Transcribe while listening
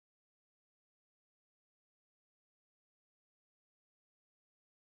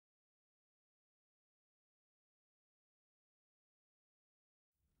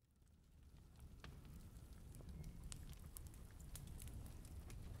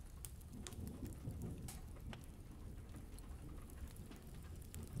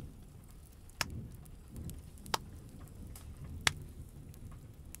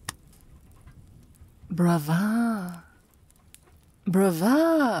Brava.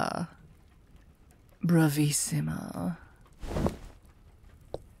 Brava. Bravissima.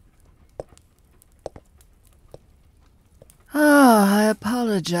 Ah, I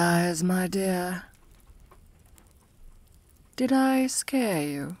apologize, my dear. Did I scare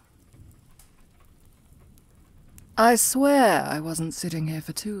you? I swear I wasn't sitting here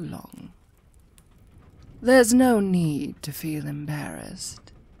for too long. There's no need to feel embarrassed.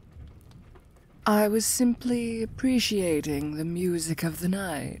 I was simply appreciating the music of the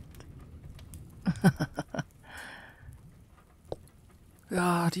night.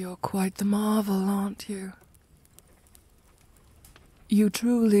 God, you're quite the marvel, aren't you? You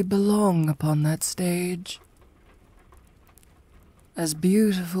truly belong upon that stage. As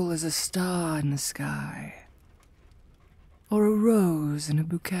beautiful as a star in the sky, or a rose in a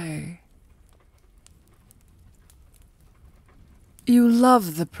bouquet. You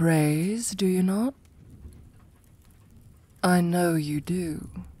love the praise, do you not? I know you do.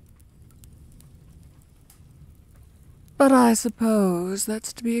 But I suppose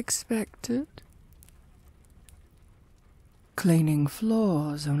that's to be expected. Cleaning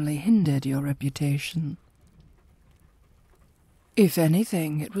floors only hindered your reputation. If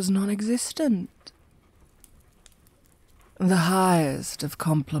anything, it was non-existent. The highest of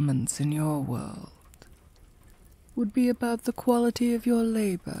compliments in your world would be about the quality of your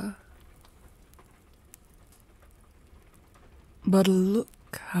labor. But look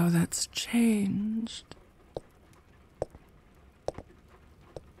how that's changed.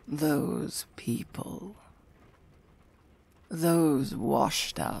 Those people. Those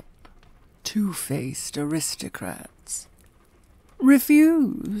washed-up, two-faced aristocrats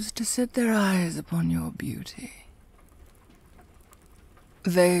refused to set their eyes upon your beauty.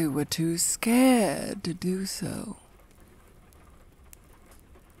 They were too scared to do so.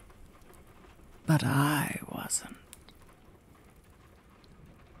 But I wasn't.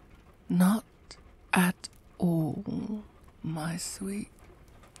 Not at all, my sweet.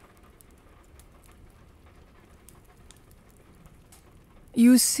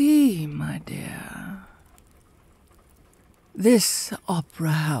 You see, my dear, this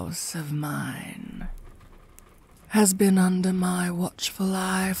opera house of mine has been under my watchful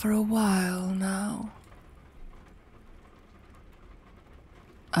eye for a while now.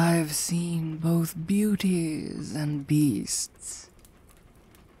 I've seen both beauties and beasts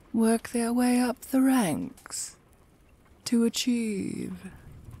work their way up the ranks to achieve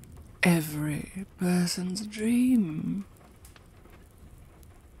every person's dream.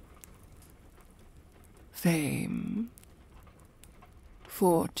 Fame,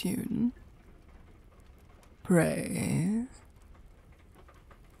 fortune, praise.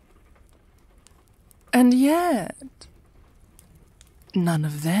 And yet, none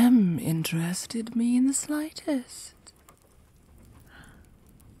of them interested me in the slightest.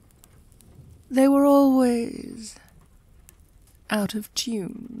 They were always out of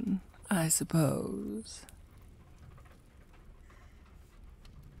tune, I suppose.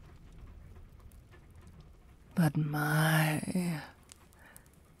 But my,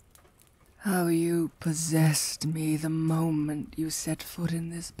 how you possessed me the moment you set foot in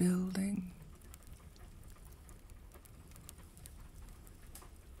this building.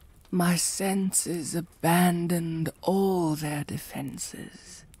 My senses abandoned all their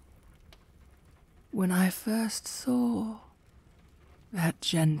defenses when I first saw that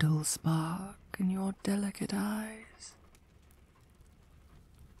gentle spark in your delicate eyes.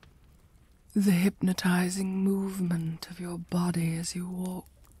 The hypnotizing movement of your body as you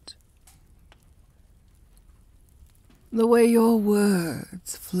walked. The way your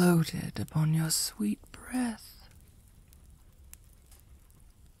words floated upon your sweet breath.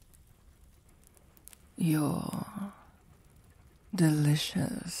 Your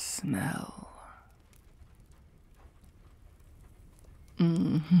delicious smell.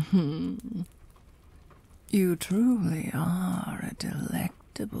 You truly are a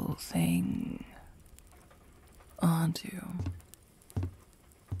delectable thing, aren't you?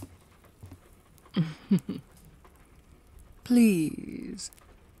 Please,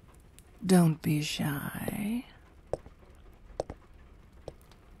 don't be shy.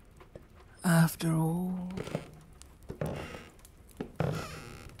 After all,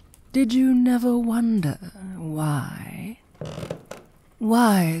 did you never wonder why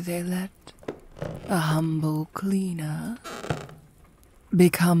they let a humble cleaner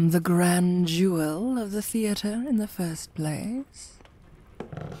become the grand jewel of the theater in the first place?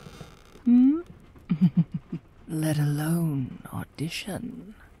 Let alone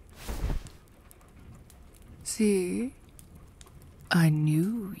audition. See, I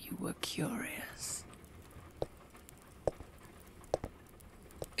knew you were curious.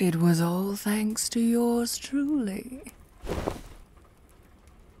 It was all thanks to yours truly.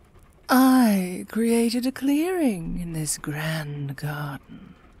 I created a clearing in this grand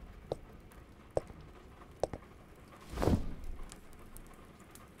garden.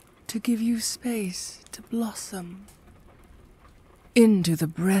 To give you space to blossom into the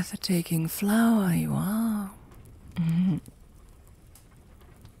breathtaking flower you are.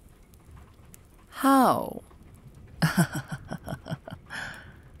 How?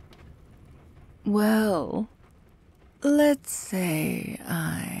 Well, let's say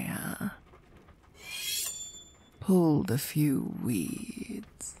I pulled a few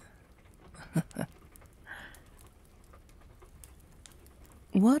weeds.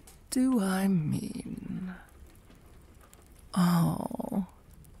 What do I mean? Oh,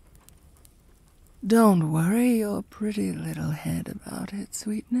 don't worry your pretty little head about it,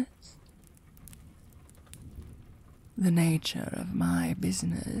 sweetness. The nature of my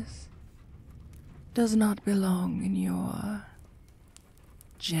business does not belong in your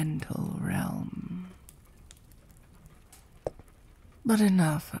gentle realm. But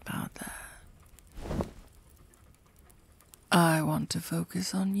enough about that. I want to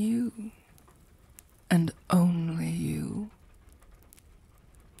focus on you, and only you.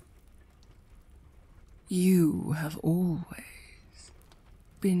 You have always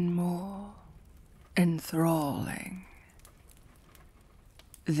been more enthralling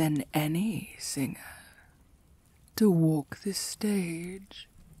than any singer to walk this stage.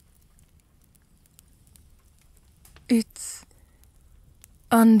 It's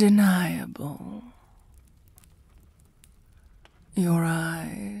undeniable. Your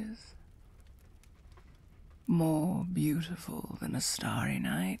eyes, more beautiful than a starry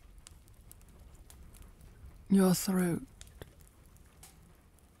night. Your throat,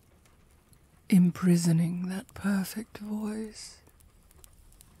 imprisoning that perfect voice.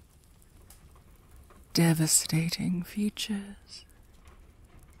 Devastating features.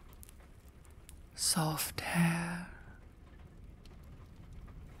 Soft hair.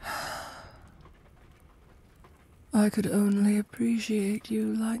 I could only appreciate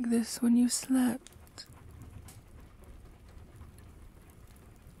you like this when you slept.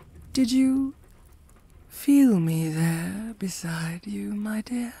 Did you feel me there beside you, my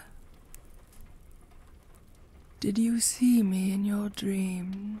dear? Did you see me in your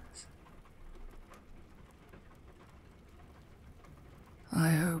dreams? I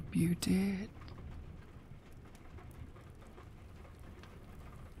hope you did.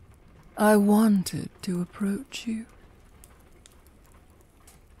 I wanted to approach you,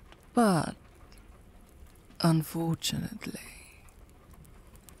 but unfortunately,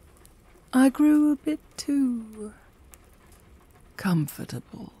 I grew a bit too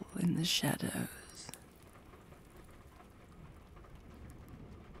comfortable in the shadows.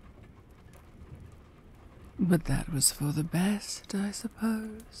 But that was for the best, I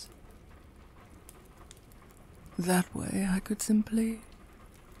suppose. That way I could simply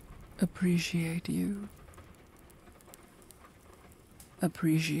appreciate you.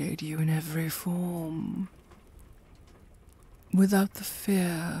 Appreciate you in every form, without the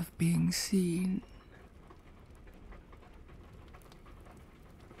fear of being seen.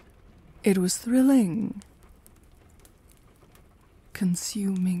 It was thrilling,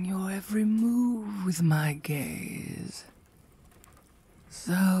 consuming your every move with my gaze.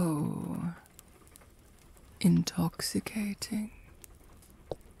 So intoxicating.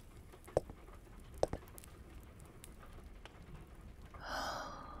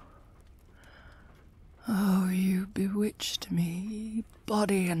 Oh, you bewitched me,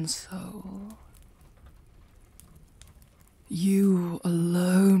 body and soul. You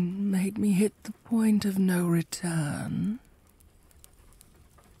alone made me hit the point of no return.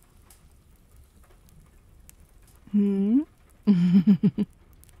 You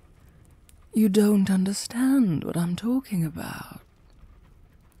don't understand what I'm talking about.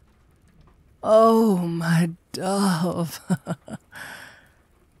 Oh, my dove.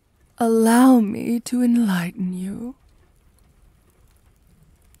 Allow me to enlighten you.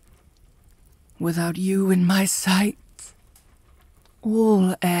 Without you in my sight,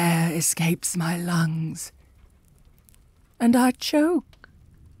 all air escapes my lungs, and I choke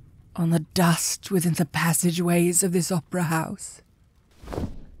on the dust within the passageways of this opera house.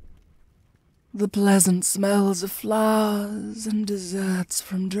 The pleasant smells of flowers and desserts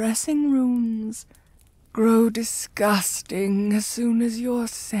from dressing rooms grow disgusting as soon as your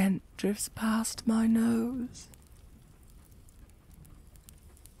scent drifts past my nose.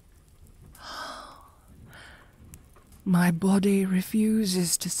 My body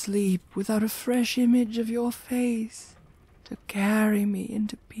refuses to sleep without a fresh image of your face to carry me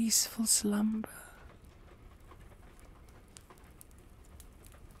into peaceful slumber.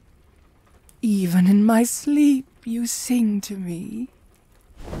 Even in my sleep you sing to me.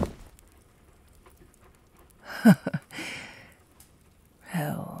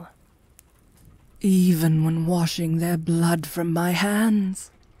 Hell, even when washing their blood from my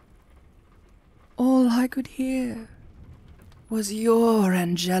hands, all I could hear was your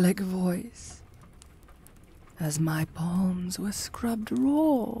angelic voice as my palms were scrubbed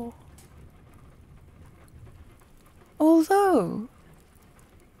raw. Although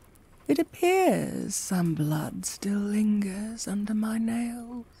it appears some blood still lingers under my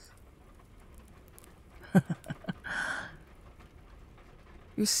nails.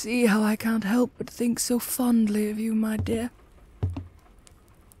 You see how I can't help but think so fondly of you, my dear.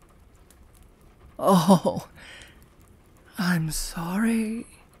 Oh, I'm sorry.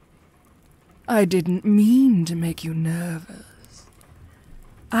 I didn't mean to make you nervous.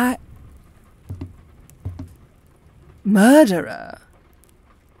 Murderer?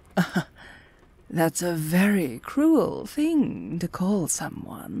 That's a very cruel thing to call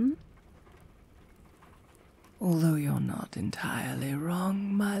someone. Although you're not entirely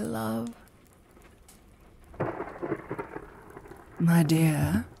wrong, my love. My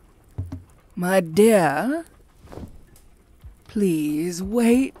dear, please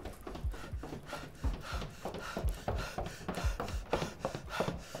wait.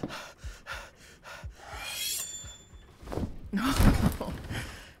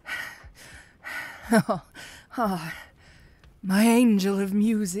 My angel of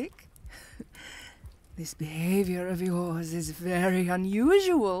music. This behavior of yours is very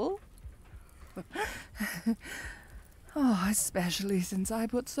unusual. Especially since I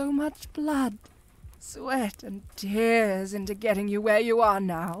put so much blood, sweat, and tears into getting you where you are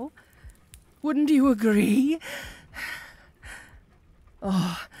now. Wouldn't you agree?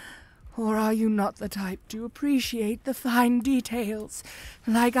 Or are you not the type to appreciate the fine details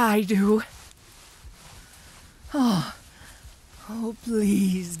like I do? Oh,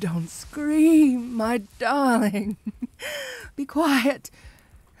 please don't scream, my darling. Be quiet.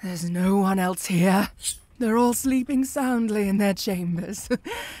 There's no one else here. They're all sleeping soundly in their chambers.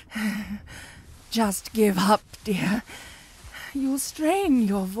 Just give up, dear. You'll strain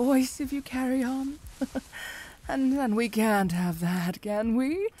your voice if you carry on. And we can't have that, can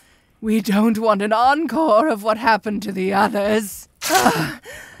we? We don't want an encore of what happened to the others.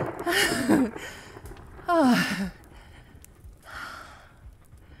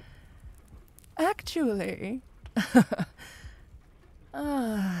 Actually,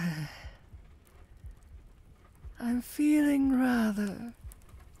 I'm feeling rather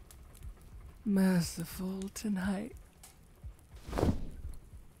merciful tonight.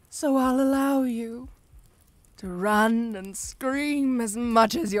 So I'll allow you to run and scream as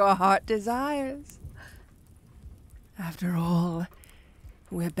much as your heart desires. After all,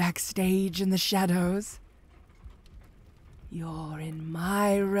 we're backstage in the shadows. You're in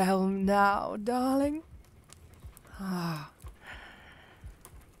my realm now, darling.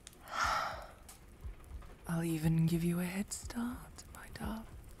 I'll even give you a head start, my darling.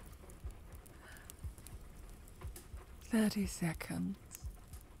 30 seconds.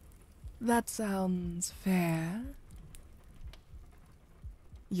 That sounds fair.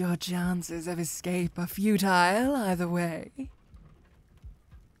 Your chances of escape are futile either way.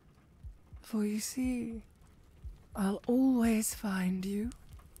 For you see, I'll always find you.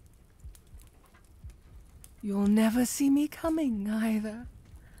 You'll never see me coming either.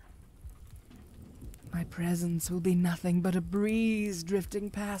 My presence will be nothing but a breeze drifting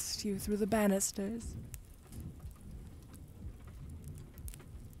past you through the banisters.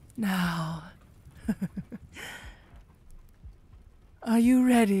 Now, are you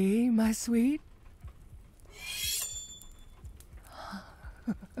ready, my sweet?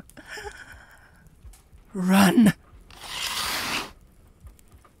 Run!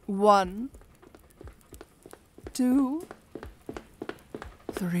 1, 2,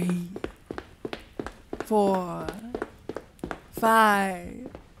 3, 4, 5,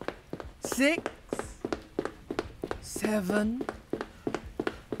 6, 7,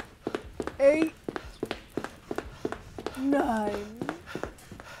 8, 9,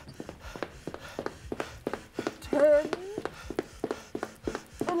 10,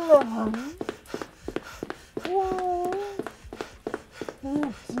 11, 12,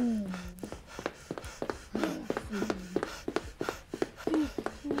 13, 14, 15, 16.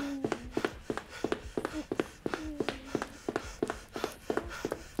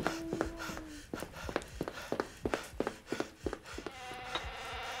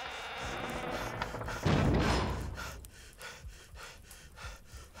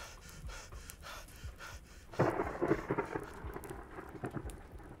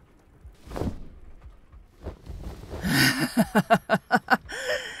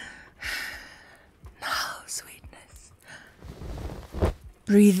 Now, sweetness.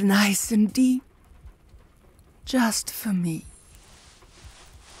 Breathe nice and deep. Just for me.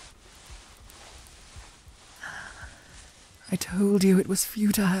 I told you it was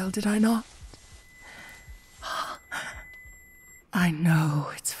futile, did I not? I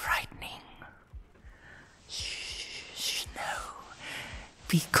know it's frightening. Shh, no.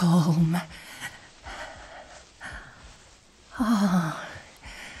 Be calm.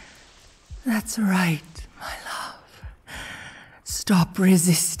 That's right, my love. Stop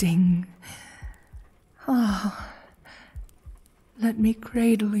resisting. Let me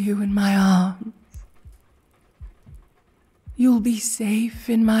cradle you in my arms. You'll be safe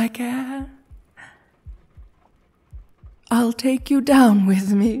in my care. I'll take you down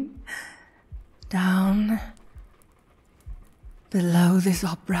with me. Down below this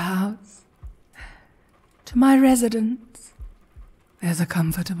opera house. To my residence. There's a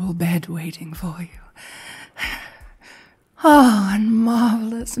comfortable bed waiting for you. Oh, and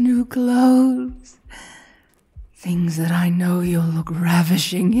marvelous new clothes. Things that I know you'll look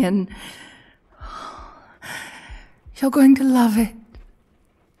ravishing in. You're going to love it.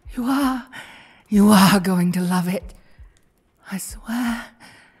 You are going to love it. I swear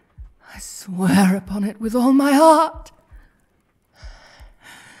upon it with all my heart.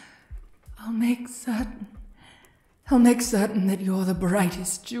 I'll make certain that you're the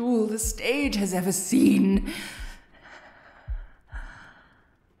brightest jewel the stage has ever seen.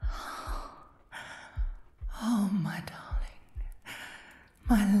 Oh, my darling,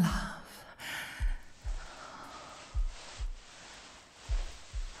 my love.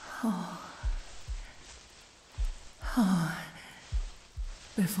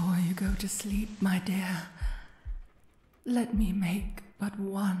 Before you go to sleep, my dear, let me make but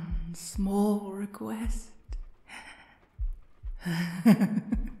one small request.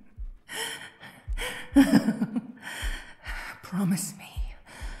 Promise me.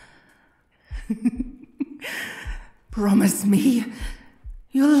 Promise me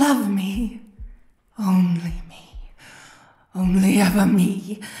you'll love me. Only me. Only ever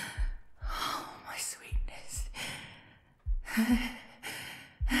me. Oh, my sweetness.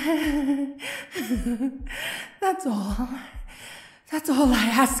 That's all. That's all I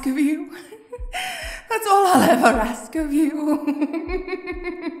ask of you. That's all I'll ever ask of you.